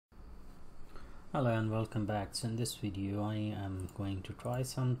Hello and welcome back. So in this video I am going to try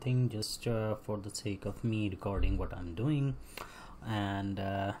something just for the sake of me recording what I'm doing, and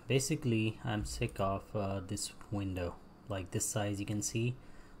basically I'm sick of this window, like this size. You can see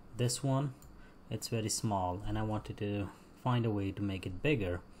this one, it's very small and I wanted to find a way to make it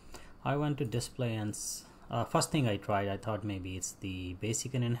bigger. I went to display and first thing I tried, I thought maybe it's the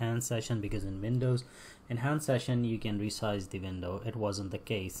basic and enhanced session, because in Windows enhanced session you can resize the window. It wasn't the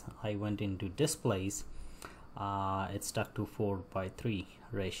case. I went into displays, it's stuck to 4:3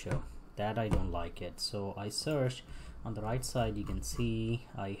 ratio. That I don't like it, so I searched. On the right side you can see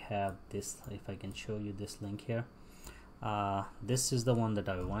I have this. If I can show you this link here, this is the one that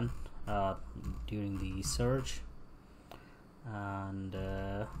I won during the search, and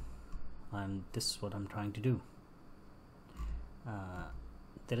this is what I'm trying to do.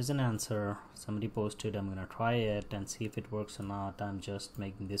 There is an answer somebody posted. I'm gonna try it and see if it works or not. I'm just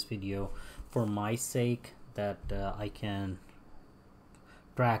making this video for my sake, that I can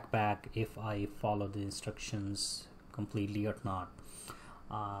track back if I follow the instructions completely or not.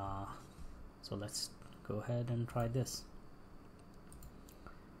 So let's go ahead and try this.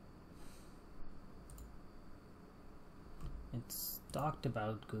 It's talked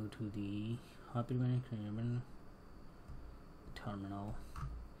about go to the Hyper-V terminal,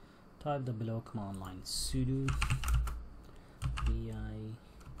 type the below command line: sudo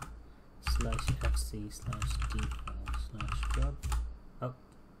vi/xc/default/grub. Oh,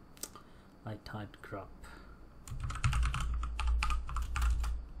 I typed grub.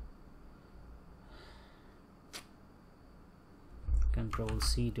 Control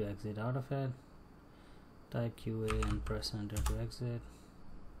C to exit out of it. Type QA and press enter to exit.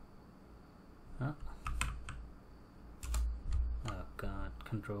 Huh? Oh god,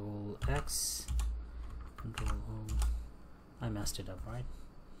 Control X, Control O. I messed it up, right?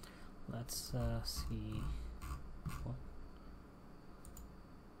 Let's see. What?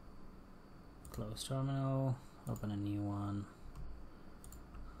 Close terminal, open a new one.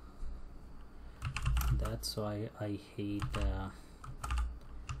 That's why I hate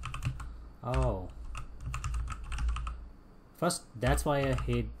oh, first, that's why I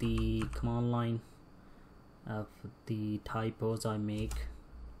hate the command line of the typos I make.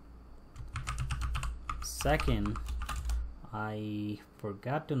 Second, I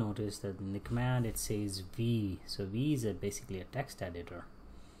forgot to notice that in the command it says V, so V is basically a text editor.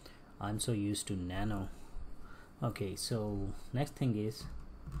 I'm so used to nano. Okay, so next thing is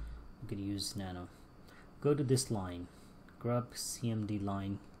we could use nano. Go to this line, grub cmd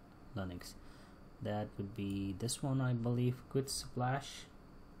line Linux. That would be this one, I believe. Quit splash.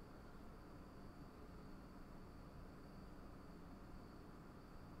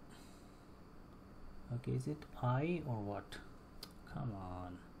 Okay, is it I or what? Come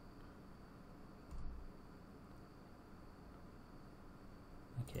on.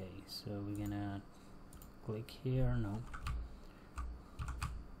 Okay, so we're gonna click here. No.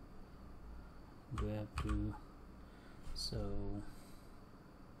 Do we have to? So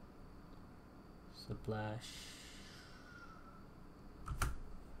splash.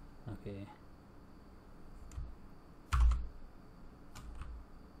 Okay.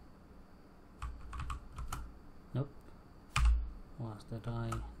 Nope. Was that I?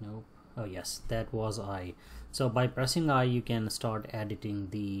 Nope. Oh yes, that was I. So by pressing I you can start editing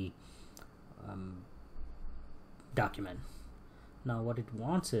the document. Now what it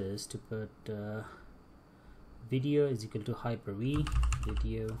wants is to put video is equal to Hyper-V,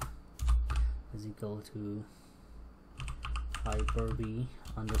 video is equal to Hyper-V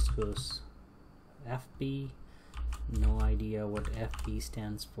underscores FB. No idea what FB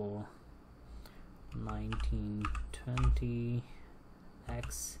stands for. 1920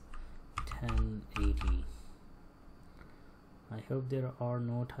 x 1080. I hope there are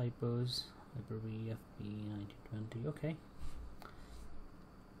no typos. Hyper-V FB 1920. Okay.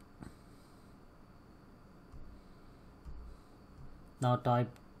 Now type,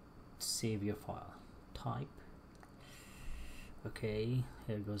 save your file. Type. Okay,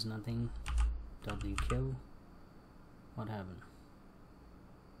 here goes nothing. WQ. What happened?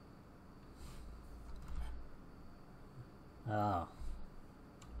 Ah.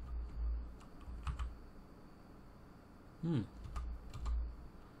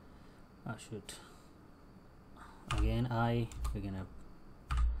 Oh shoot. Again we're gonna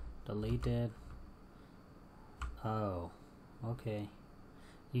delete it. Oh, okay.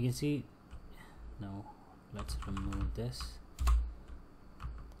 You can see, no, let's remove this.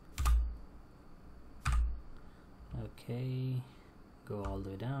 Okay, go all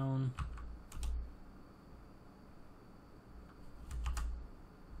the way down.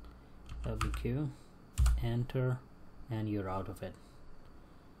 WQ, enter, and you're out of it.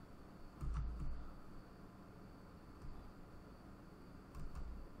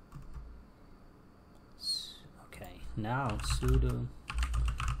 Okay, now sudo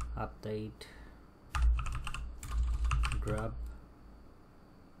update grub.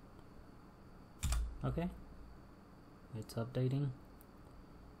 Okay, it's updating.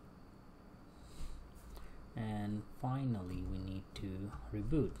 And finally we need to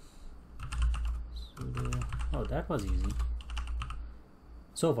reboot. Sudo, oh, that was easy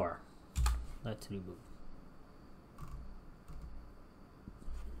so far. Let's reboot.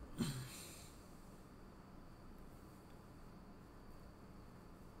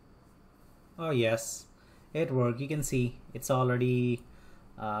 Oh yes, it worked. You can see it's already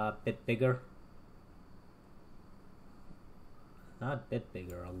a bit bigger. Not a bit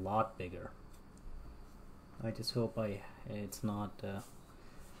bigger, a lot bigger. I just hope it's not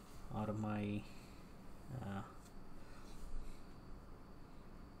out of my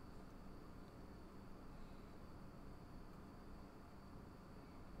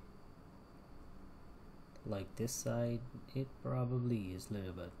like this side. It probably is a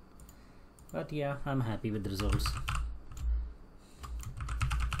little bit, but yeah, I'm happy with the results.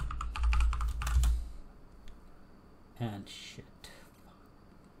 And shit.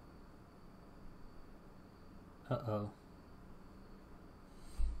 Uh-oh.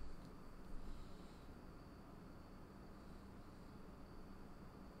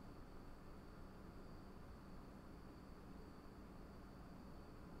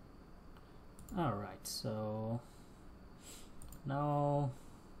 Alright, so now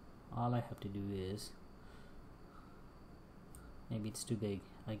all I have to do is, maybe it's too big.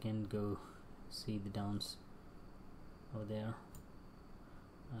 I can go see the downs over there.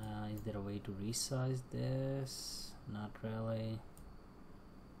 Is there a way to resize this? Not really.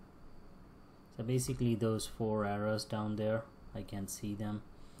 So basically those 4 arrows down there, I can't see them.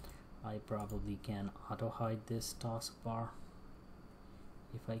 I probably can auto hide this taskbar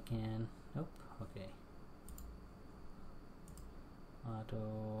if I can. Nope. Okay.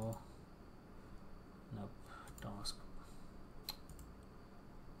 Auto. Nope. Task.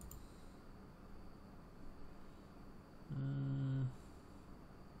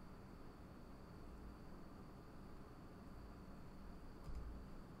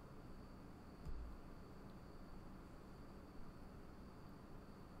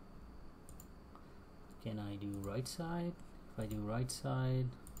 Can I do right side? If I do right side,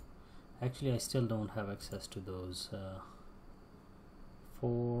 actually I still don't have access to those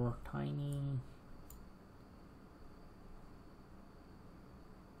 4 tiny.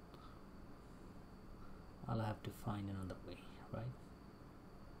 I'll have to find another way, right?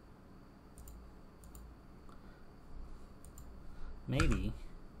 Maybe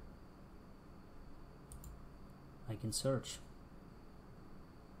I can search,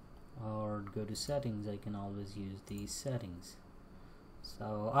 or go to settings. I can always use these settings.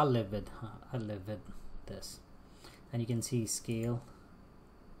 So I'll live with this. And you can see scale.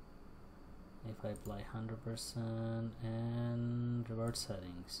 If I apply 100% and revert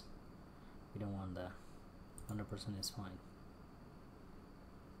settings, we don't want that. 100% is fine.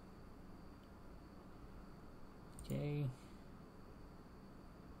 Okay.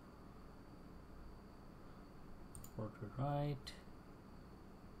 Portrait right.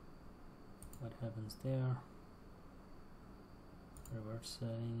 What happens there? Revert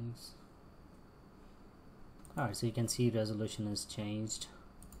settings. Alright, so you can see resolution is changed,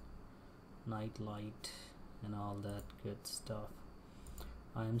 night light and all that good stuff.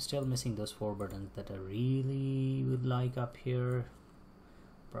 I'm still missing those 4 buttons that I really would like up here.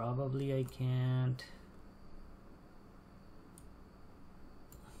 Probably I can't.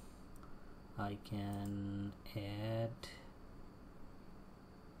 I can add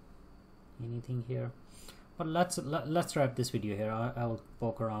anything here, but let's wrap this video here. I will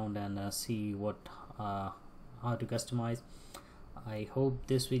poke around and see what how to customize. I hope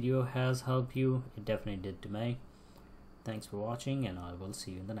this video has helped you. It definitely did to me. Thanks for watching, and I will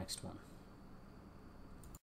see you in the next one.